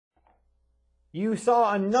You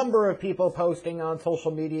saw a number of people posting on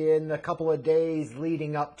social media in the couple of days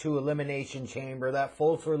leading up to Elimination Chamber that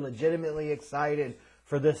folks were legitimately excited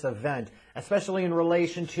for this event, especially in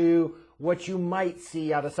relation to what you might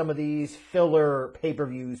see out of some of these filler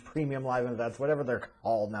pay-per-views, premium live events, whatever they're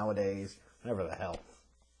called nowadays, whatever the hell.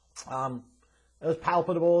 It was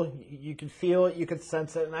palpable. You could feel it, you could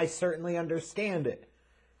sense it, and I certainly understand it.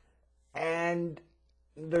 And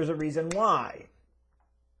there's a reason why.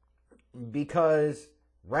 Because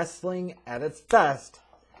wrestling at its best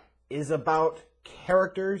is about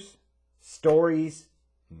characters, stories,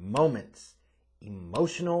 moments,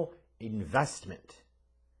 emotional investment.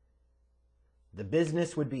 The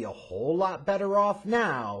business would be a whole lot better off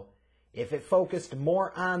now if it focused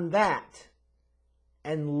more on that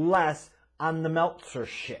and less on the Meltzer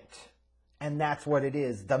shit. And that's what it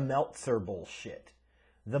is, the Meltzer bullshit.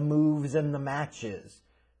 The moves and the matches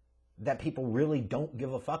that people really don't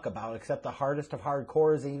give a fuck about, except the hardest of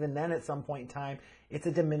hardcores. Even then, at some point in time, it's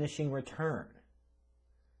a diminishing return.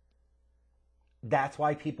 That's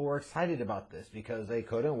why people were excited about this, because they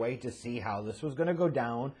couldn't wait to see how this was going to go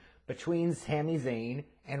down between Sami Zayn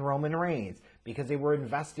and Roman Reigns, because they were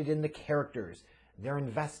invested in the characters. They're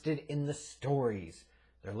invested in the stories.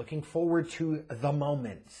 They're looking forward to the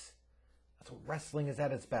moments. That's what wrestling is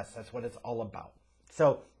at its best. That's what it's all about.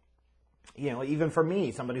 So, you know, even for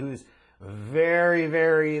me, somebody who's very,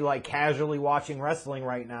 very, like, casually watching wrestling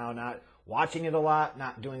right now, not watching it a lot,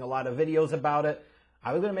 not doing a lot of videos about it,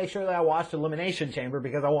 I was going to make sure that I watched Elimination Chamber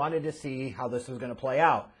because I wanted to see how this was going to play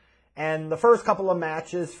out. And the first couple of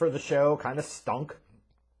matches for the show kind of stunk.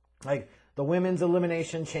 Like, the women's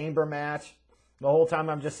Elimination Chamber match, the whole time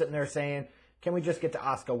I'm just sitting there saying, can we just get to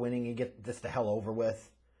Asuka winning and get this the hell over with?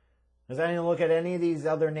 Because I didn't look at any of these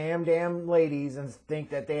other damn ladies and think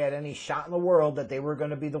that they had any shot in the world that they were going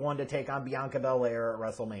to be the one to take on Bianca Belair at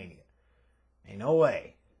WrestleMania. Ain't no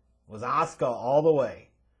way. It was Asuka all the way.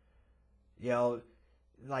 You know,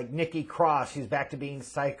 like Nikki Cross, she's back to being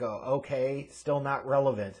Psycho. Okay, still not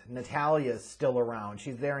relevant. Natalia's still around.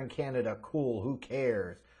 She's there in Canada. Cool, who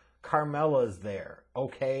cares? Carmella's there.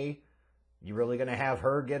 Okay, you really going to have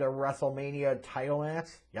her get a WrestleMania title match?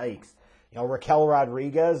 Yikes. You know, Raquel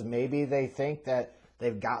Rodriguez, maybe they think that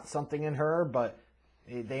they've got something in her, but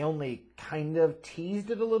they only kind of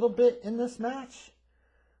teased it a little bit in this match.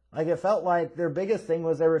 Like, it felt like their biggest thing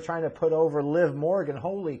was they were trying to put over Liv Morgan.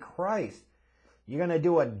 Holy Christ. You're going to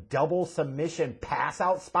do a double submission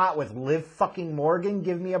pass-out spot with Liv fucking Morgan?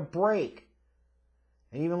 Give me a break.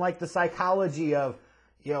 And even like the psychology of,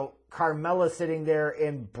 you know, Carmella sitting there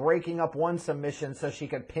and breaking up one submission so she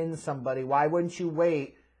could pin somebody. Why wouldn't you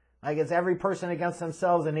wait? Like, it's every person against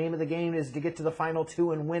themselves. The name of the game is to get to the final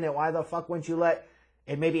two and win it. Why the fuck wouldn't you let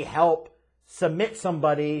it maybe help submit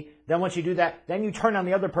somebody? Then once you do that, then you turn on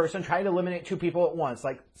the other person, try to eliminate two people at once.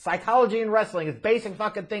 Like, psychology in wrestling is a basic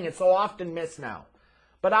fucking thing. It's so often missed now.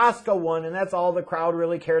 But Asuka won, and that's all the crowd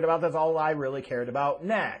really cared about. That's all I really cared about.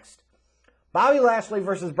 Next, Bobby Lashley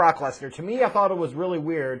versus Brock Lesnar. To me, I thought it was really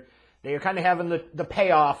weird that you're kind of having the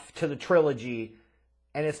payoff to the trilogy,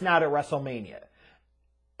 and it's not at WrestleMania.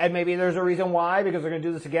 And maybe there's a reason why, because they're going to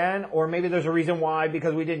do this again. Or maybe there's a reason why,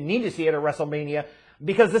 because we didn't need to see it at WrestleMania.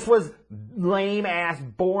 Because this was lame-ass,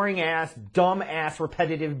 boring-ass, dumb-ass,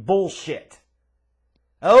 repetitive bullshit.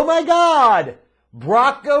 Oh my God!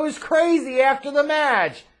 Brock goes crazy after the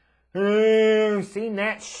match. We've seen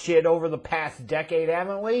that shit over the past decade,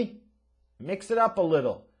 haven't we? Mix it up a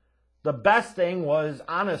little. The best thing was,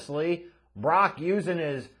 honestly, Brock using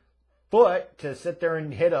his foot to sit there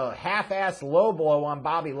and hit a half-ass low blow on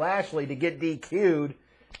Bobby Lashley to get DQ'd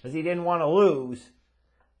because he didn't want to lose.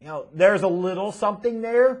 You know, there's a little something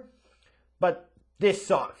there, but this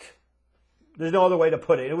sucked. There's no other way to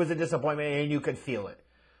put it. It was a disappointment, and you could feel it.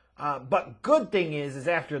 But good thing is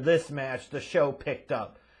after this match, the show picked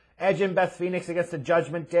up. Edge and Beth Phoenix against the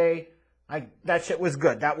Judgment Day, that shit was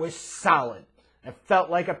good. That was solid. It felt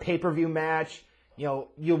like a pay-per-view match. You know,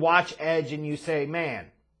 you watch Edge and you say, man,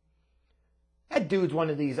 that dude's one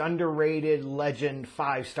of these underrated legend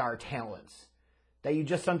 5-star talents that you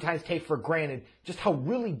just sometimes take for granted just how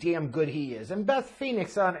really damn good he is. And Beth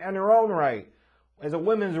Phoenix on her own right, as a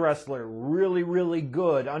women's wrestler, really, really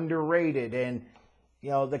good, underrated. And,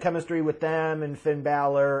 you know, the chemistry with them and Finn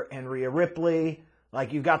Balor and Rhea Ripley,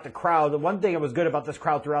 like, you've got the crowd. The one thing that was good about this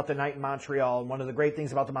crowd throughout the night in Montreal, and one of the great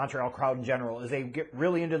things about the Montreal crowd in general, is they get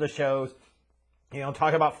really into the shows, you know,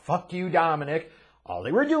 talking about fuck you, Dominic. All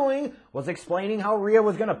they were doing was explaining how Rhea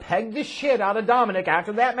was going to peg the shit out of Dominic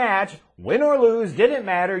after that match. Win or lose, didn't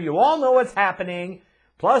matter. You all know what's happening.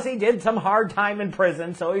 Plus, he did some hard time in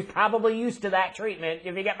prison, so he's probably used to that treatment,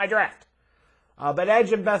 if you get my drift. But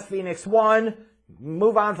Edge and Beth Phoenix won.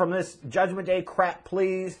 Move on from this Judgment Day crap,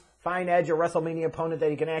 please. Find Edge a WrestleMania opponent that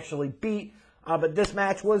he can actually beat. But this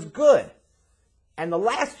match was good. And the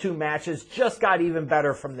last two matches just got even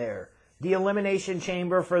better from there. The Elimination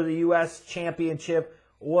Chamber for the U.S. Championship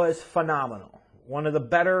was phenomenal. One of the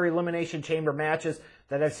better Elimination Chamber matches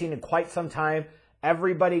that I've seen in quite some time.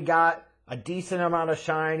 Everybody got a decent amount of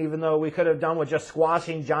shine, even though we could have done with just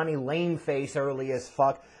squashing Johnny Laneface early as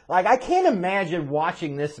fuck. Like, I can't imagine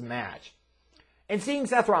watching this match and seeing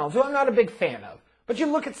Seth Rollins, who I'm not a big fan of. But you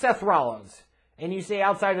look at Seth Rollins, and you say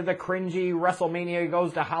outside of the cringy WrestleMania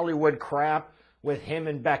goes to Hollywood crap with him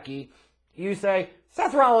and Becky, you say,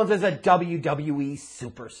 Seth Rollins is a WWE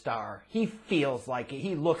superstar. He feels like it.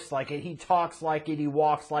 He looks like it. He talks like it. He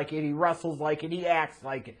walks like it. He wrestles like it. He acts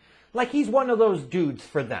like it. Like he's one of those dudes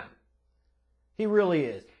for them. He really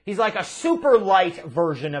is. He's like a super light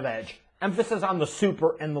version of Edge. Emphasis on the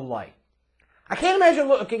super and the light. I can't imagine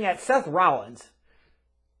looking at Seth Rollins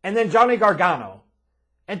and then Johnny Gargano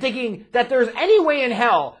and thinking that there's any way in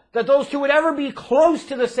hell that those two would ever be close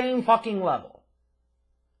to the same fucking level.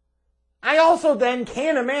 I also then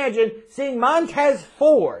can't imagine seeing Montez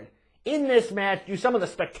Ford in this match do some of the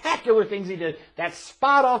spectacular things he did. That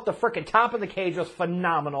spot off the frickin' top of the cage was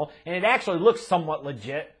phenomenal, and it actually looks somewhat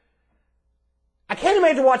legit. I can't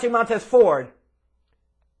imagine watching Montez Ford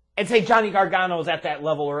and say Johnny Gargano's at that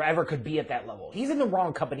level or ever could be at that level. He's in the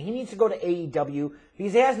wrong company. He needs to go to AEW. He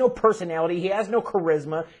has no personality. He has no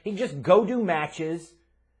charisma. He can just go do matches.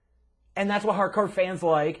 And that's what hardcore fans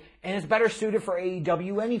like. And it's better suited for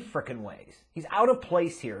AEW any frickin' ways. He's out of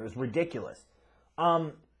place here. It's ridiculous.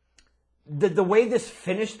 The way this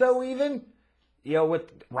finished, though, even, you know,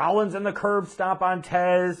 with Rollins and the curb stomp on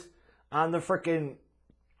Tez, on the frickin'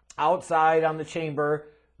 outside on the chamber,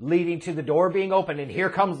 leading to the door being open. And here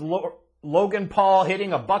comes Logan Paul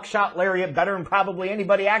hitting a buckshot lariat better than probably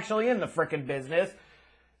anybody actually in the frickin' business.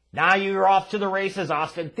 Now you're off to the races.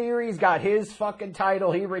 Austin Theory's got his fucking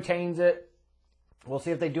title. He retains it. We'll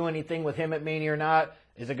see if they do anything with him at Mania or not.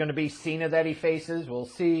 Is it going to be Cena that he faces? We'll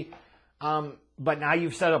see. But now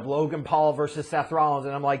you've set up Logan Paul versus Seth Rollins.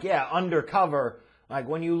 And I'm like, yeah, undercover. Like,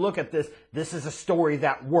 when you look at this, this is a story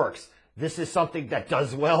that works. This is something that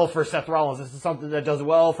does well for Seth Rollins. This is something that does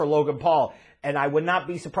well for Logan Paul. And I would not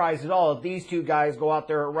be surprised at all if these two guys go out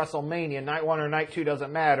there at WrestleMania, night one or night two,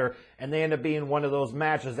 doesn't matter, and they end up being one of those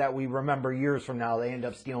matches that we remember years from now. They end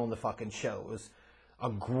up stealing the fucking shows.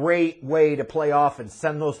 A great way to play off and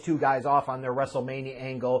send those two guys off on their WrestleMania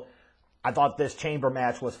angle. I thought this chamber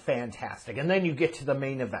match was fantastic. And then you get to the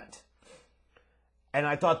main event. And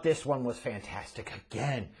I thought this one was fantastic.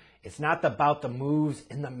 Again, it's not about the moves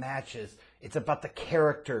in the matches. It's about the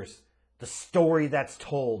characters, the story that's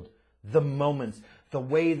told, the moments, the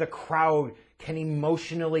way the crowd can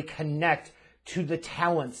emotionally connect to the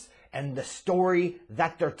talents and the story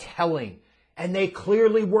that they're telling. And they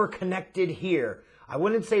clearly were connected here. I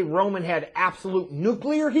wouldn't say Roman had absolute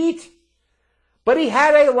nuclear heat, but he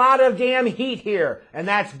had a lot of damn heat here. And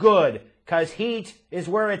that's good, because heat is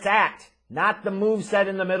where it's at, not the moveset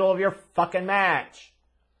in the middle of your fucking match.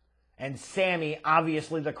 And Sammy,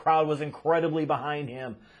 obviously the crowd was incredibly behind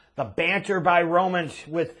him. The banter by Roman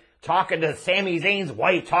with talking to Sami Zayn's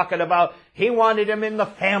wife, talking about he wanted him in the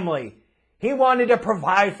family. He wanted to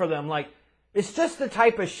provide for them. Like, it's just the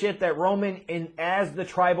type of shit that Roman, as the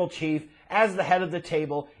tribal chief, as the head of the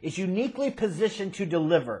table, is uniquely positioned to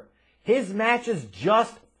deliver. His matches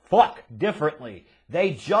just fuck differently.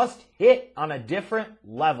 They just hit on a different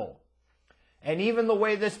level. And even the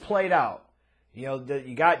way this played out, you know,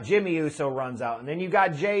 you got Jimmy Uso runs out, and then you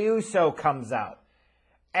got Jey Uso comes out.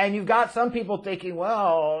 And you've got some people thinking,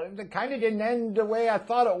 well, it kind of didn't end the way I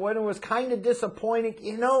thought it would. It was kind of disappointing.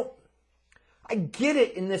 You know, I get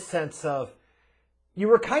it in this sense of you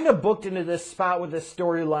were kind of booked into this spot with this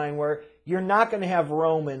storyline where you're not going to have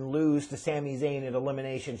Roman lose to Sami Zayn at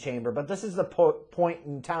Elimination Chamber. But this is the point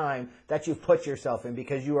in time that you've put yourself in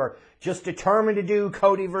because you are just determined to do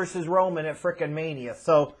Cody versus Roman at frickin' Mania.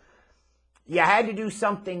 So you had to do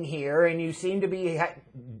something here, and you seem to be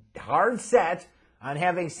hard set on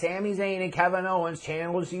having Sami Zayn and Kevin Owens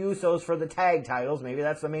challenge the Usos for the tag titles. Maybe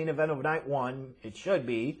that's the main event of night one. It should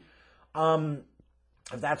be. If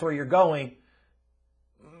that's where you're going.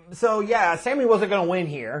 So, yeah, Sami wasn't going to win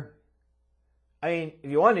here. I mean, if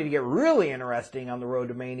you wanted to get really interesting on the road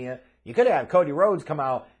to Mania, you could have Cody Rhodes come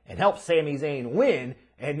out and help Sami Zayn win.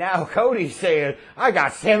 And now Cody's saying, I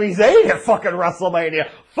got Sami Zayn at fucking WrestleMania.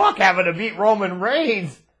 Fuck having to beat Roman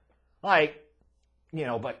Reigns. Like, you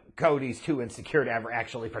know, but Cody's too insecure to ever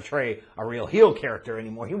actually portray a real heel character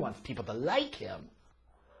anymore. He wants people to like him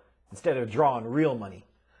instead of drawing real money.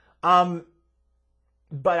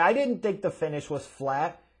 But I didn't think the finish was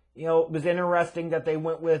flat. You know, it was interesting that they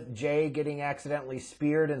went with Jay getting accidentally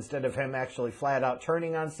speared instead of him actually flat out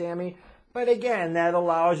turning on Sammy. But again, that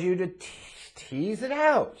allows you to tease it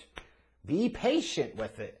out. Be patient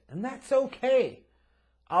with it, and that's okay.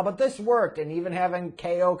 But this worked, and even having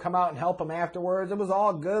KO come out and help him afterwards, it was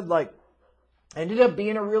all good. Like, ended up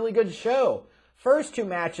being a really good show. First 2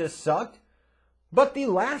 matches sucked, but the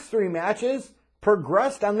last 3 matches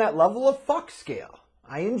progressed on that level of fuck scale.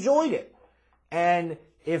 I enjoyed it. And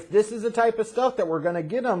if this is the type of stuff that we're going to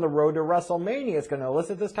get on the road to WrestleMania, it's going to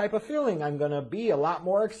elicit this type of feeling. I'm going to be a lot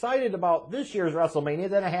more excited about this year's WrestleMania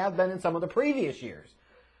than I have been in some of the previous years.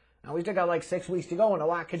 Now, we still got like 6 weeks to go, and a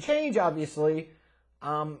lot could change, obviously.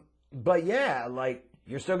 But yeah, like,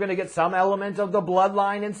 you're still going to get some element of the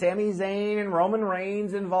Bloodline and Sami Zayn and Roman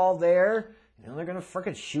Reigns involved there. You know, they're going to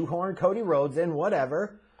frickin' shoehorn Cody Rhodes in,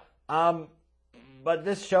 whatever. But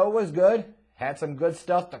this show was good. Had some good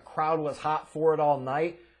stuff. The crowd was hot for it all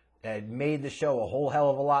night. It made the show a whole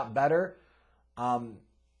hell of a lot better.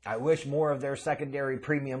 I wish more of their secondary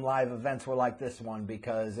premium live events were like this one,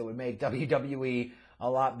 because it would make WWE a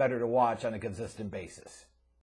lot better to watch on a consistent basis.